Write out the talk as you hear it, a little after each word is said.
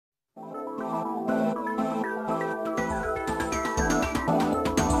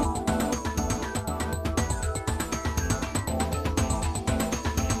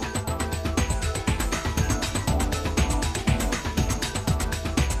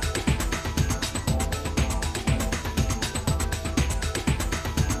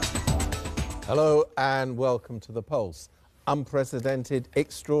Hello and welcome to The Pulse. Unprecedented,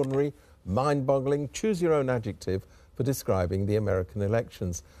 extraordinary, mind-boggling, choose your own adjective for describing the American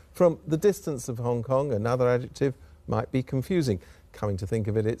elections. From the distance of Hong Kong, another adjective might be confusing. Coming to think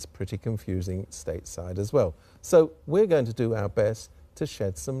of it, it's pretty confusing stateside as well. So we're going to do our best to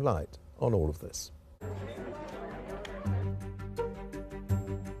shed some light on all of this.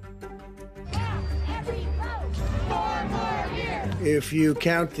 If you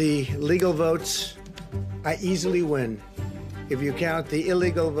count the legal votes, I easily win. If you count the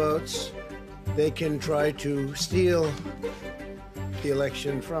illegal votes, they can try to steal the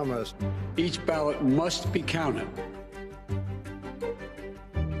election from us. Each ballot must be counted.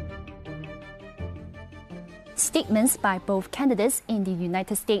 Statements by both candidates in the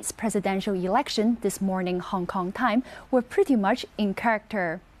United States presidential election this morning Hong Kong time were pretty much in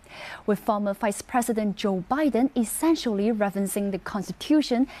character, with former Vice President Joe Biden essentially referencing the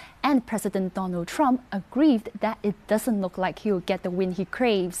Constitution and President Donald Trump aggrieved that it doesn't look like he'll get the win he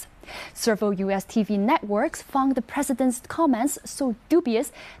craves. Several U.S. TV networks found the president's comments so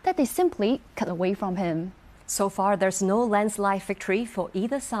dubious that they simply cut away from him. So far, there's no landslide victory for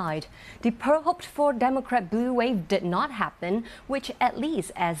either side. The hoped-for Democrat blue wave did not happen, which, at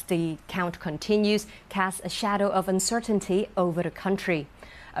least as the count continues, casts a shadow of uncertainty over the country.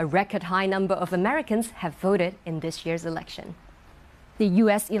 A record high number of Americans have voted in this year's election. The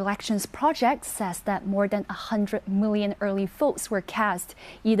U.S. Elections Project says that more than 100 million early votes were cast,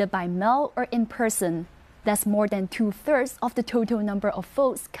 either by mail or in person. That's more than two-thirds of the total number of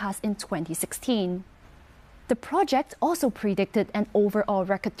votes cast in 2016. The project also predicted an overall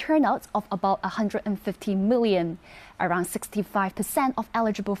record turnout of about 150 million, around 65% of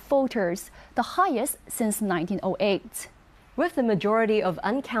eligible voters, the highest since 1908. With the majority of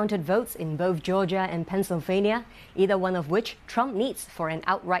uncounted votes in both Georgia and Pennsylvania, either one of which Trump needs for an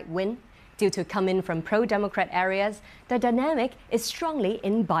outright win, due to come in from pro-Democrat areas, the dynamic is strongly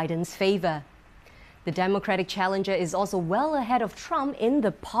in Biden's favor. The Democratic challenger is also well ahead of Trump in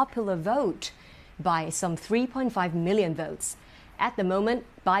the popular vote by some 3.5 million votes. At the moment,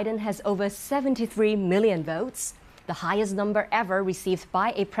 Biden has over 73 million votes, the highest number ever received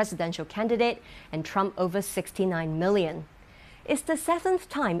by a presidential candidate, and Trump over 69 million. It's the 7th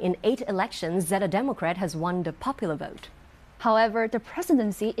time in 8 elections that a Democrat has won the popular vote. However, the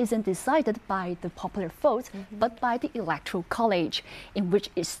presidency isn't decided by the popular vote, but by the Electoral College, in which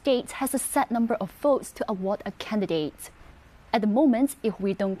each state has a set number of votes to award a candidate. At the moment, if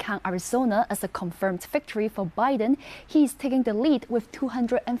we don't count Arizona as a confirmed victory for Biden, he's taking the lead with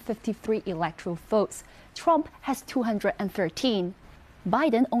 253 electoral votes. Trump has 213.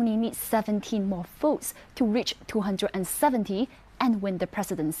 Biden only needs 17 more votes to reach 270 and win the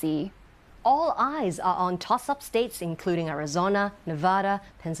presidency. All eyes are on toss-up states including Arizona, Nevada,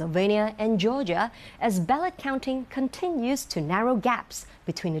 Pennsylvania, and Georgia as ballot counting continues to narrow gaps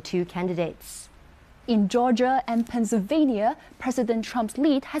between the two candidates. In Georgia and Pennsylvania, President Trump's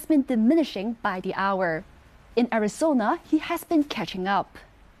lead has been diminishing by the hour. In Arizona, he has been catching up.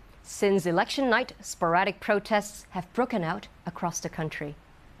 Since election night, sporadic protests have broken out across the country.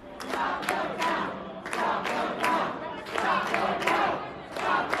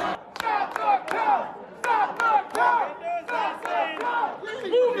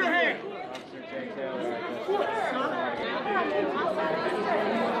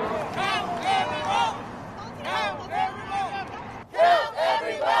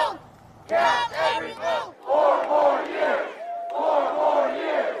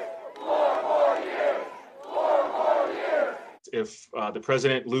 If the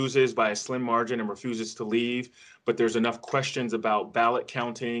president loses by a slim margin and refuses to leave, but there's enough questions about ballot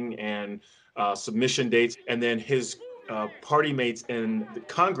counting and submission dates, and then his party mates in the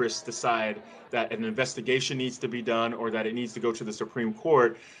Congress decide that an investigation needs to be done or that it needs to go to the Supreme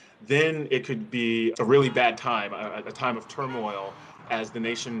Court, then it could be a really bad time, a time of turmoil as the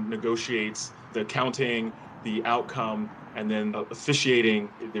nation negotiates the counting, the outcome, and then officiating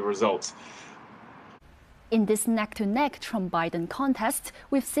the results. In this neck-to-neck Trump-Biden contest,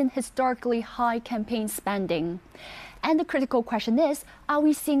 we've seen historically high campaign spending. And the critical question is, are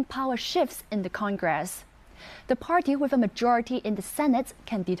we seeing power shifts in the Congress? The party with a majority in the Senate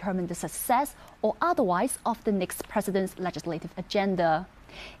can determine the success or otherwise of the next president's legislative agenda.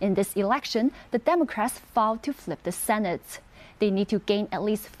 In this election, the Democrats vowed to flip the Senate. They need to gain at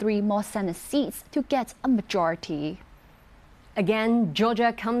least 3 more Senate seats to get a majority. Again,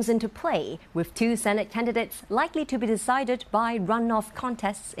 Georgia comes into play, with 2 Senate candidates likely to be decided by runoff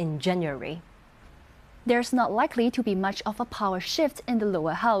contests in January. There's not likely to be much of a power shift in the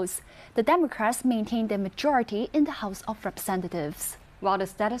lower house. The Democrats maintain their majority in the House of Representatives. While the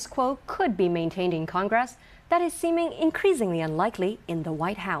status quo could be maintained in Congress, that is seeming increasingly unlikely in the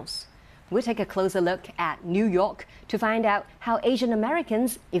White House. We'll take a closer look at New York to find out how Asian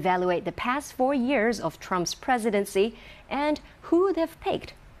Americans evaluate the past 4 years of Trump's presidency and who they've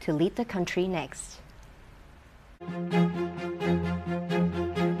picked to lead the country next.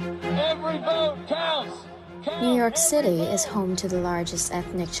 Every vote counts. New York City is home to the largest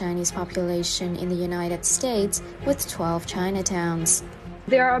ethnic Chinese population in the United States, with 12 Chinatowns.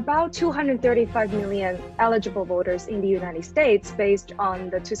 There are about 235 million eligible voters in the United States based on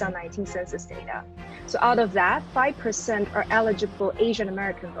the 2019 census data. So out of that, 5% are eligible Asian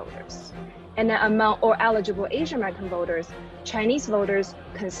American voters. And then among all eligible Asian American voters, Chinese voters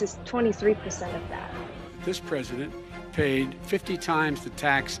consist 23% of that. This president paid 50 times the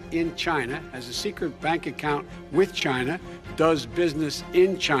tax in China, has a secret bank account with China, does business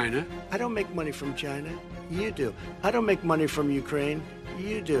in China. I don't make money from China. You do. I don't make money from Ukraine.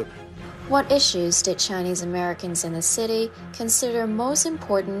 You do. What issues did Chinese Americans in the city consider most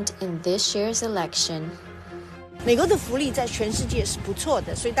important in this year's election? 美国的福利在全世界是不错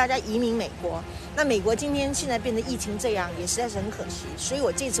的，所以大家移民美国。那美国今天现在变得疫情这样，也实在是很可惜。所以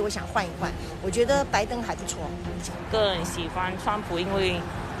我这次我想换一换，我觉得拜登还不错。个人喜欢川普，因为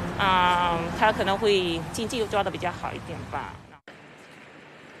他可能会经济抓得比较好一点吧。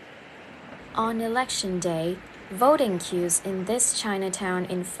On election day, voting queues in this Chinatown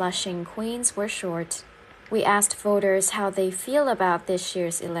in Flushing, Queens were short. We asked voters how they feel about this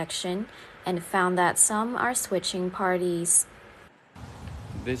year's election and found that some are switching parties.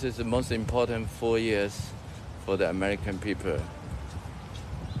 This is the most important 4 years for the American people.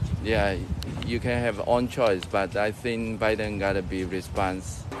 Yeah, you can have own choice, but I think Biden gotta be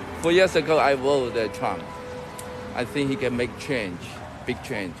responsible. 4 years ago, I voted Trump. I think he can make change, big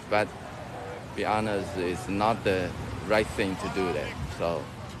change, but be honest, it's not the right thing to do that. So.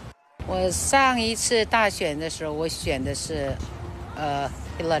 我上一次大选的时候，我选的是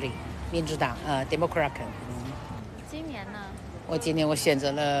Hillary。民主党Democrat。今年呢？今年我选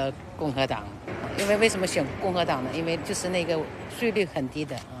择了共和党，因为什么选共和党呢？因为就是那个税率很低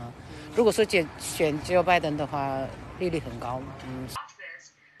的啊。如果说选Joe Biden的话，利率很高。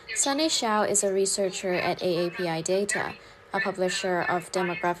Sunny Xiao is a researcher at AAPI Data, a publisher of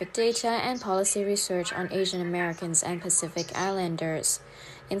demographic data and policy research on Asian Americans and Pacific Islanders.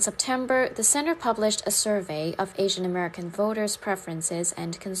 In September, the center published a survey of Asian American voters' preferences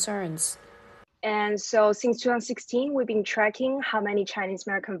and concerns. And so since 2016, we've been tracking how many Chinese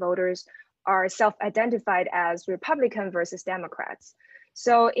American voters are self-identified as Republican versus Democrats.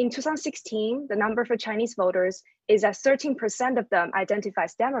 So in 2016, the number for Chinese voters is that 13% of them identify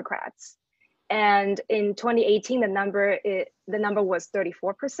as Democrats. And in 2018, the number was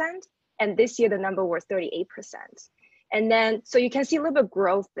 34%. And this year, the number was 38%. And then, so you can see a little bit of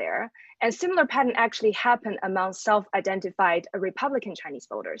growth there. And similar pattern actually happened among self-identified Republican Chinese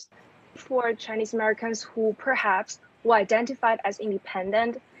voters. For Chinese Americans who perhaps were identified as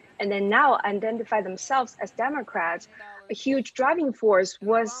independent and then now identify themselves as Democrats, a huge driving force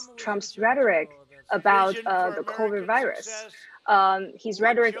was Trump's rhetoric about the COVID virus. His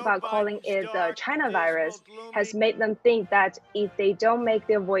rhetoric about calling it the China virus has made them think that if they don't make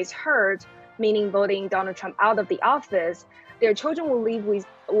their voice heard, meaning voting Donald Trump out of the office, their children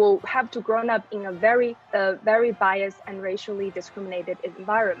will have to grow up in a very biased and racially discriminated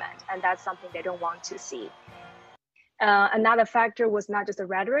environment, and that's something they don't want to see. Another factor was not just the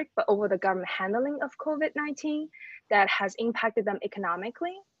rhetoric, but over the government handling of COVID-19 that has impacted them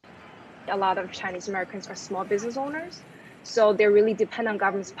economically. A lot of Chinese Americans are small business owners, so they really depend on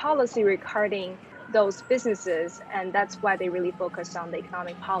government's policy regarding those businesses, and that's why they really focused on the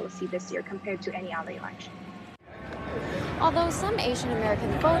economic policy this year compared to any other election. Although some Asian American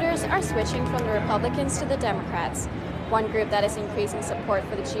voters are switching from the Republicans to the Democrats, one group that is increasing support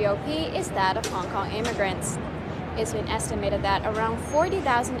for the GOP is that of Hong Kong immigrants. It's been estimated that around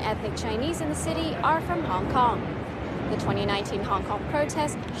 40,000 ethnic Chinese in the city are from Hong Kong. The 2019 Hong Kong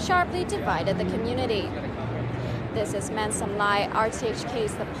protests sharply divided the community. This is Manson Lai,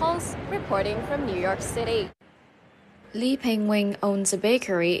 RTHK's The Pulse, reporting from New York City. Lee Ping-wing owns a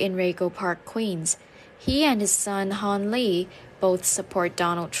bakery in Rego Park, Queens. He and his son Han Lee both support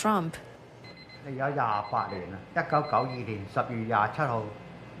Donald Trump. 有28年啦，1992年10月27號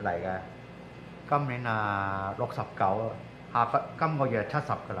嚟嘅，今年69啦，今個月70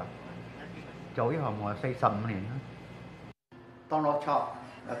㗎啦，做呢行我45年啦。Donald Trump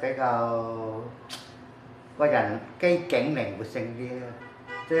比較個人機警靈活性啲，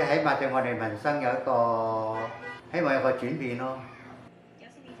即係起碼對我哋民生有一個希望有個轉變咯。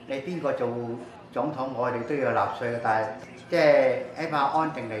你邊個做總統，我哋都要納稅嘅，但係即係起碼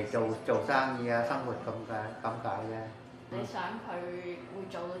安定嚟做生意啊，生活咁解啫。你想佢會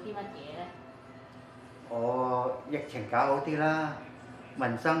做到啲乜嘢咧？我疫情搞好啲啦，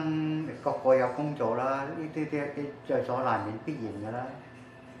民生個個有工做啦，呢啲在所難免必然嘅啦。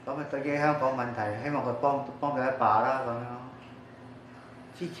咁啊，對於香港問題，希望佢幫佢一把啦，咁樣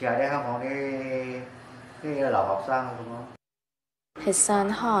支持下啲香港啲留學生咁咯。His son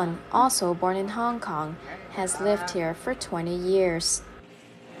Han, also born in Hong Kong, has lived here for 20 years.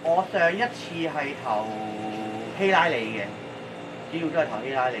 我上一次係投希拉里嘅，主要都係投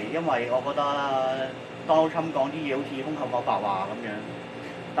希拉里，因為我覺得Donald Trump講啲嘢好似空口講白話咁樣。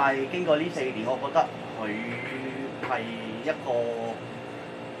但係經過呢4年，我覺得佢係一個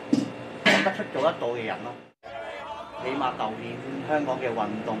講得出做得到嘅人咯。起碼舊年香港嘅運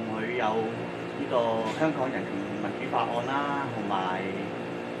動，佢有呢個香港人權民主法案啦，同埋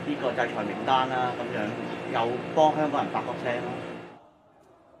呢個制裁名單啦，咁樣又幫香港人發個聲咯。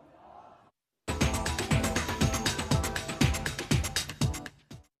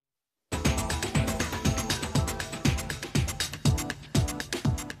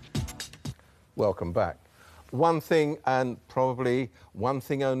Welcome back. One thing, and probably one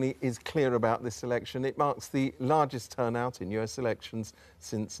thing only, is clear about this election. It marks the largest turnout in US elections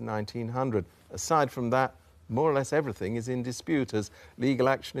since 1900. Aside from that, more or less everything is in dispute as legal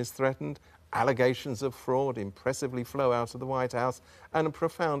action is threatened, allegations of fraud impressively flow out of the White House, and a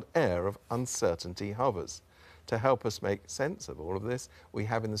profound air of uncertainty hovers. To help us make sense of all of this, we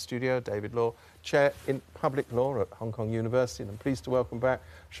have in the studio David Law, Chair in Public Law at Hong Kong University, and I'm pleased to welcome back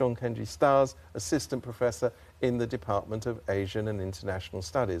Sean Kenji Stars, Assistant Professor in the Department of Asian and International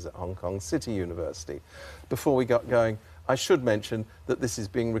Studies at Hong Kong City University. Before we got going, I should mention that this is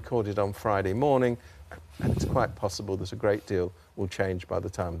being recorded on Friday morning, and it's quite possible that a great deal will change by the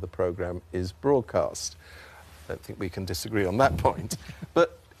time the programme is broadcast. I don't think we can disagree on that point.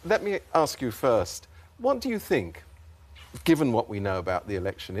 But let me ask you first, what do you think, given what we know about the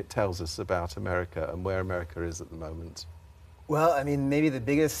election, it tells us about America and where America is at the moment? Well, I mean, maybe the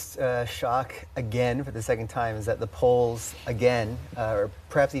biggest shock, again, for the second time, is that the polls, again, are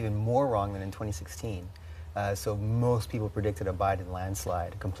perhaps even more wrong than in 2016. So most people predicted a Biden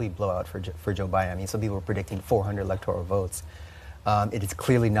landslide, a complete blowout for Joe Biden. I mean, some people were predicting 400 electoral votes. It is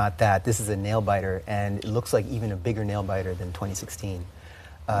clearly not that. This is a nail-biter, and it looks like even a bigger nail-biter than 2016.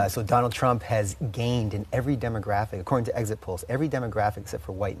 So Donald Trump has gained in every demographic, according to exit polls, every demographic except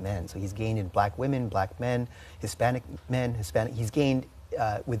for white men. So he's gained in black women, black men, Hispanic men, Hispanic. He's gained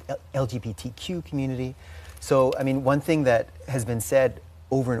with LGBTQ community. So, I mean, one thing that has been said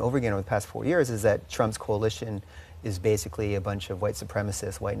over and over again over the past 4 years is that Trump's coalition is basically a bunch of white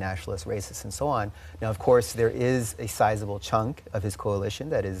supremacists, white nationalists, racists, and so on. Now, of course, there is a sizable chunk of his coalition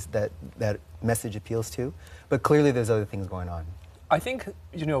that message appeals to, but clearly there's other things going on. I think,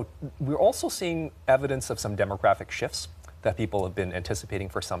 you know, we're also seeing evidence of some demographic shifts that people have been anticipating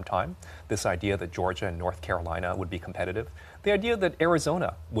for some time. This idea that Georgia and North Carolina would be competitive. The idea that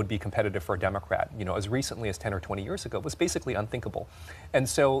Arizona would be competitive for a Democrat, you know, as recently as 10 or 20 years ago was basically unthinkable. And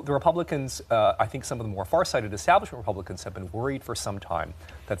so the Republicans, I think some of the more far-sighted establishment Republicans have been worried for some time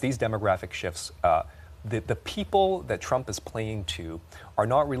that these demographic shifts, the people that Trump is playing to are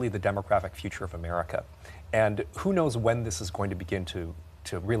not really the demographic future of America. And who knows when this is going to begin to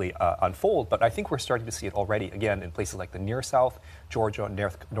really unfold, but I think we're starting to see it already, again, in places like the near South, Georgia,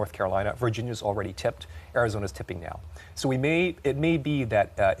 North Carolina. Virginia's already tipped. Arizona's tipping now. So it may be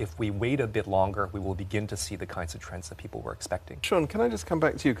that if we wait a bit longer, we will begin to see the kinds of trends that people were expecting. Sean, can I just come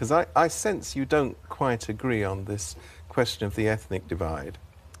back to you? Because I sense you don't quite agree on this question of the ethnic divide.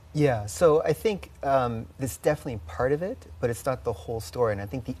 Yeah, so I think this is definitely part of it, but it's not the whole story. And I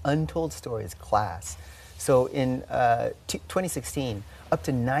think the untold story is class. So in 2016, up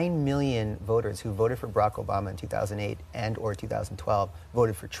to 9 million voters who voted for Barack Obama in 2008 and or 2012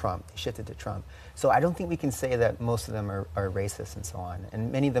 voted for Trump. They shifted to Trump. So I don't think we can say that most of them are racist and so on.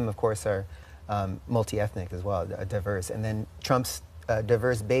 And many of them, of course, are multi-ethnic as well, diverse. And then Trump's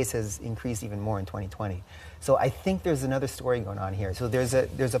diverse base has increased even more in 2020. So I think there's another story going on here. So there's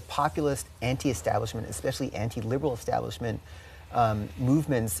a populist anti-establishment, especially anti-liberal establishment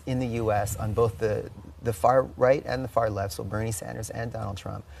movements in the U.S. on both the far right and the far left, so Bernie Sanders and Donald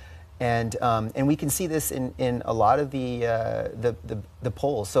Trump, and we can see this in a lot of the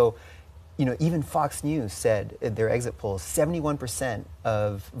polls. So, you know, even Fox News said in their exit polls, 71%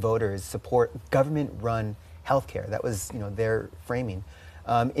 of voters support government-run healthcare. That was, you know, their framing.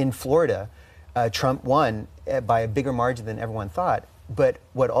 In Florida, Trump won by a bigger margin than everyone thought. But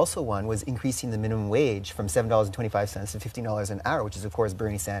what also won was increasing the minimum wage from $7.25 to $15 an hour, which is, of course,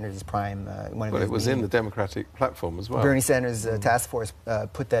 Bernie Sanders' prime. Well, it was in the Democratic platform as well. Bernie Sanders' task force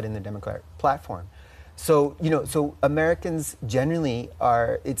put that in the Democratic platform. So, so Americans generally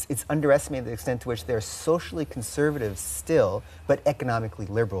it's underestimated the extent to which they're socially conservative still, but economically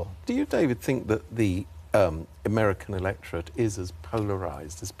liberal. Do you, David, think that the American electorate is as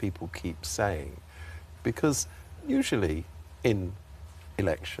polarized as people keep saying? Because usually in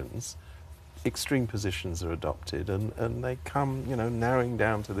elections, extreme positions are adopted and they come, narrowing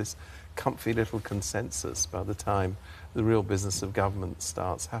down to this comfy little consensus by the time the real business of government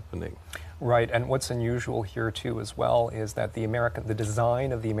starts happening. Right, and what's unusual here too as well is that the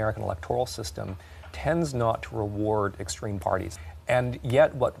design of the American electoral system tends not to reward extreme parties. And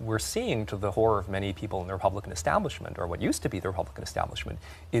yet what we're seeing, to the horror of many people in the Republican establishment, or what used to be the Republican establishment,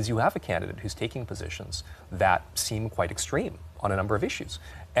 is you have a candidate who's taking positions that seem quite extreme on a number of issues.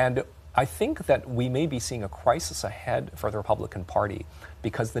 And I think that we may be seeing a crisis ahead for the Republican Party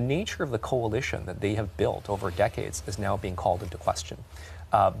because the nature of the coalition that they have built over decades is now being called into question.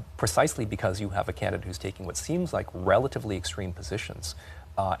 Precisely because you have a candidate who's taking what seems like relatively extreme positions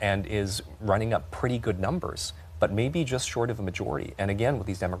and is running up pretty good numbers, but maybe just short of a majority. And again, with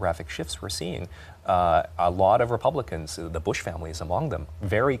these demographic shifts we're seeing, a lot of Republicans, the Bush family is among them,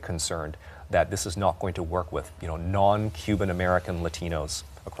 very concerned that this is not going to work with non-Cuban American Latinos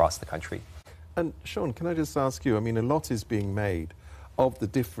across the country. And Sean, can I just ask you, I mean, a lot is being made of the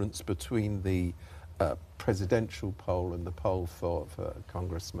difference between the presidential poll and the poll for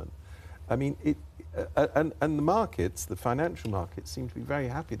congressmen. I mean, and the markets, the financial markets, seem to be very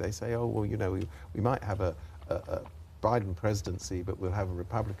happy. They say, oh, well, we might have a Biden presidency, but we'll have a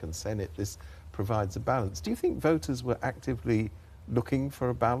Republican Senate. This provides a balance. Do you think voters were actively looking for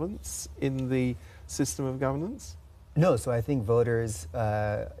a balance in the system of governance? No, so I think voters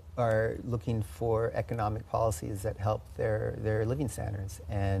are looking for economic policies that help their living standards,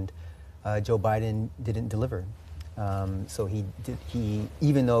 and Joe Biden didn't deliver. So he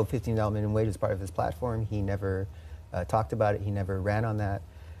even though $15 minimum wage is part of his platform, he never talked about it. He never ran on that.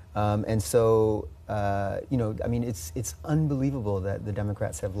 And so, I mean, it's unbelievable that the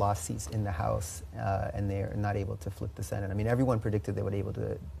Democrats have lost seats in the House and they are not able to flip the Senate. I mean, everyone predicted they would be able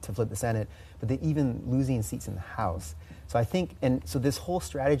to flip the Senate, but they're even losing seats in the House. So I think, and so this whole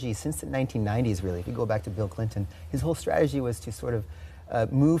strategy since the 1990s, really, if you go back to Bill Clinton, his whole strategy was to sort of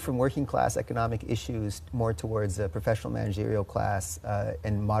move from working class economic issues more towards a professional managerial class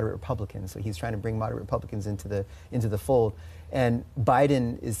and moderate Republicans. So he's trying to bring moderate Republicans into the fold. And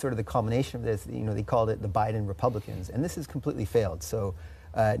Biden is sort of the culmination of this. They called it the Biden Republicans, and this has completely failed. So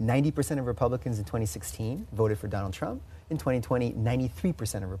 90% of Republicans in 2016 voted for Donald Trump. In 2020,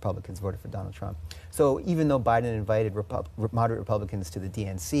 93% of Republicans voted for Donald Trump. So even though Biden invited moderate Republicans to the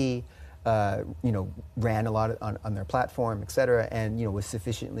DNC, ran a lot on their platform, et cetera, and was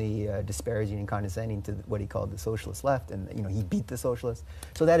sufficiently disparaging and condescending to what he called the socialist left, and he beat the socialists.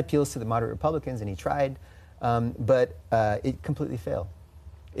 So that appeals to the moderate Republicans, and he tried, but it completely failed.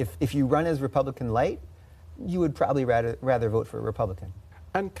 If you run as Republican light, you would probably rather vote for a Republican.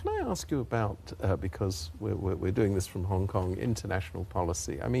 And can I ask you about, because we're doing this from Hong Kong, international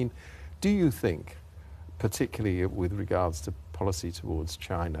policy. I mean, do you think, particularly with regards to policy towards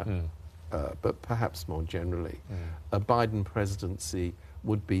China, but perhaps more generally, a Biden presidency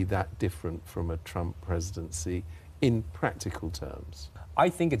would be that different from a Trump presidency in practical terms? I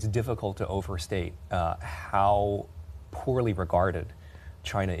think it's difficult to overstate how poorly regarded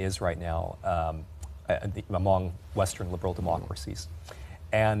China is right now among Western liberal democracies.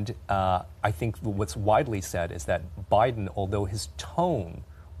 And I think what's widely said is that Biden, although his tone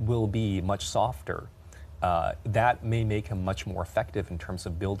will be much softer, that may make him much more effective in terms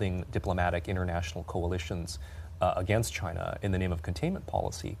of building diplomatic international coalitions against China in the name of containment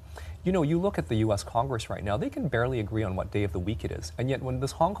policy. You look at the U.S. Congress right now, they can barely agree on what day of the week it is. And yet when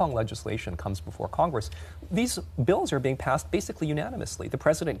this Hong Kong legislation comes before Congress, these bills are being passed basically unanimously. The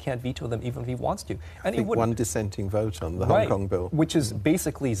president can't veto them even if he wants to. And I think one dissenting vote on the Hong Kong bill. Which is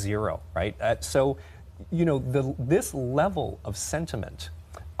basically zero, right? So, this level of sentiment,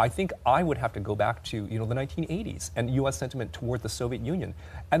 I think I would have to go back to the 1980s and U.S. sentiment toward the Soviet Union.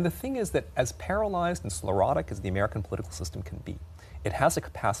 And the thing is that as paralyzed and sclerotic as the American political system can be, it has a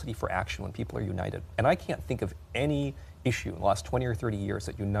capacity for action when people are united. And I can't think of any issue in the last 20 or 30 years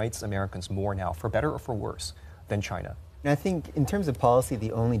that unites Americans more now, for better or for worse, than China. And I think in terms of policy,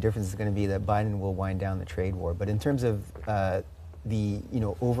 the only difference is going to be that Biden will wind down the trade war. But in terms of the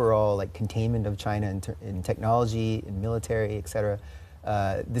overall containment of China in technology, in military, et cetera,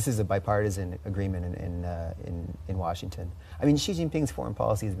 This is a bipartisan agreement in Washington. I mean, Xi Jinping's foreign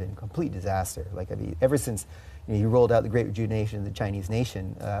policy has been a complete disaster. Like, I mean, ever since he rolled out the Great Rejuvenation of the Chinese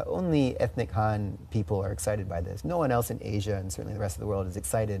nation, only ethnic Han people are excited by this. No one else in Asia and certainly the rest of the world is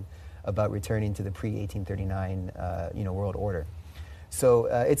excited about returning to the pre-1839 world order. So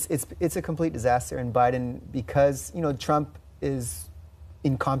it's a complete disaster, and Biden, because Trump is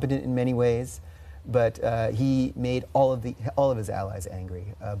incompetent in many ways, but he made all of his allies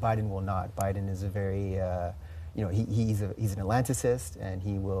angry. Biden will not. Biden is a very he's an Atlanticist, and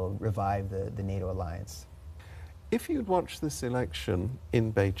he will revive the NATO alliance. If you'd watched this election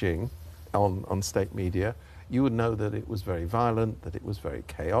in Beijing on state media, you would know that it was very violent, that it was very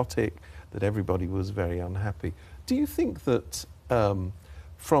chaotic, that everybody was very unhappy. Do you think that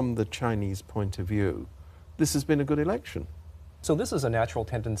from the Chinese point of view, this has been a good election? So this is a natural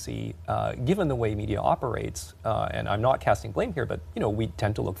tendency, given the way media operates, and I'm not casting blame here, but we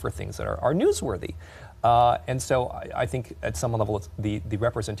tend to look for things that are newsworthy. And so I think at some level the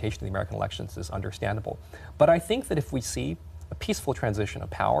representation of the American elections is understandable. But I think that if we see a peaceful transition of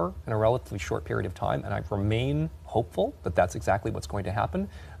power in a relatively short period of time, and I remain hopeful that that's exactly what's going to happen,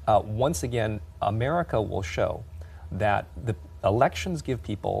 once again, America will show that the elections give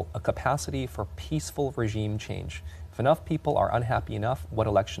people a capacity for peaceful regime change. If enough people are unhappy enough, what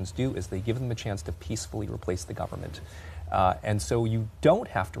elections do is they give them a chance to peacefully replace the government. And so you don't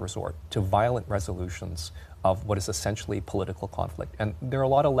have to resort to violent resolutions of what is essentially political conflict. And there are a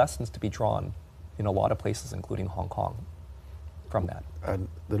lot of lessons to be drawn in a lot of places, including Hong Kong, from that. And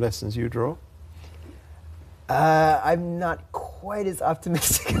the lessons you draw? I'm not quite as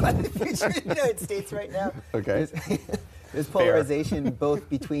optimistic about the future of the United States right now. Okay. There's polarization both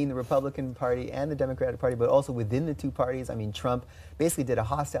between the Republican Party and the Democratic Party, but also within the two parties. I mean, Trump basically did a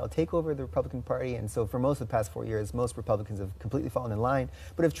hostile takeover of the Republican Party, and so for most of the past 4 years, most Republicans have completely fallen in line.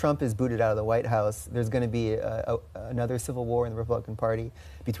 But if Trump is booted out of the White House, there's going to be another civil war in the Republican Party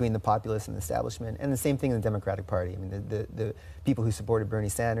between the populists and the establishment, and the same thing in the Democratic Party. I mean, the people who supported Bernie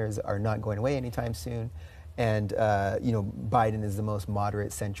Sanders are not going away anytime soon. And Biden is the most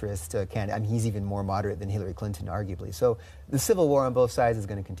moderate centrist candidate. I mean, he's even more moderate than Hillary Clinton, arguably. So the civil war on both sides is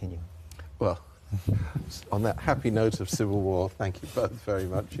going to continue. Well, on that happy note of civil war, thank you both very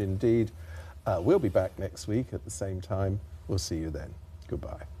much indeed. We'll be back next week at the same time. We'll see you then.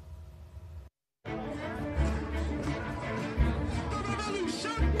 Goodbye.